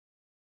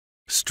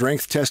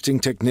Strength Testing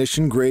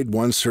Technician Grade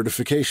 1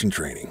 Certification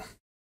Training.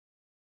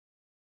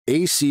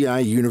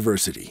 ACI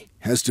University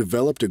has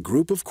developed a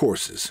group of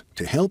courses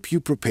to help you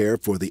prepare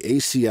for the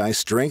ACI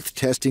Strength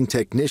Testing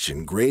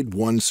Technician Grade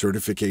 1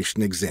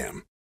 Certification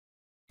Exam.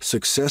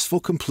 Successful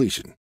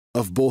completion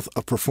of both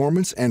a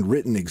performance and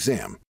written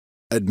exam,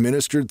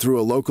 administered through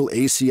a local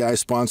ACI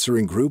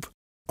sponsoring group,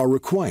 are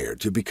required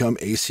to become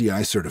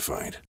ACI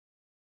certified.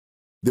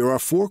 There are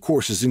 4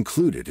 courses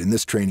included in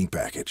this training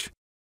package.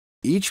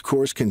 Each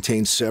course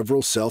contains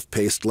several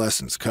self-paced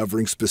lessons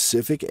covering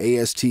specific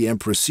ASTM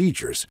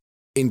procedures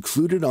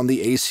included on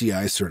the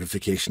ACI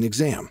certification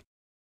exam.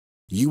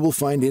 You will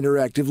find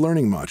interactive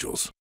learning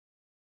modules,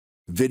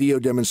 video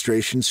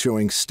demonstrations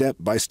showing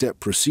step-by-step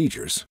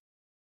procedures,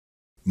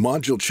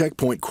 module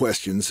checkpoint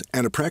questions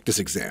and a practice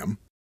exam,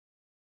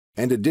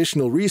 and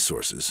additional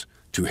resources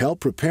to help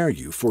prepare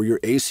you for your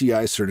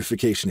ACI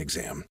certification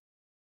exam.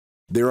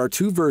 There are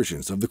 2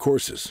 versions of the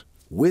courses,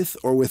 with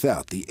or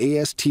without the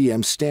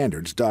ASTM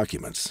standards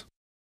documents.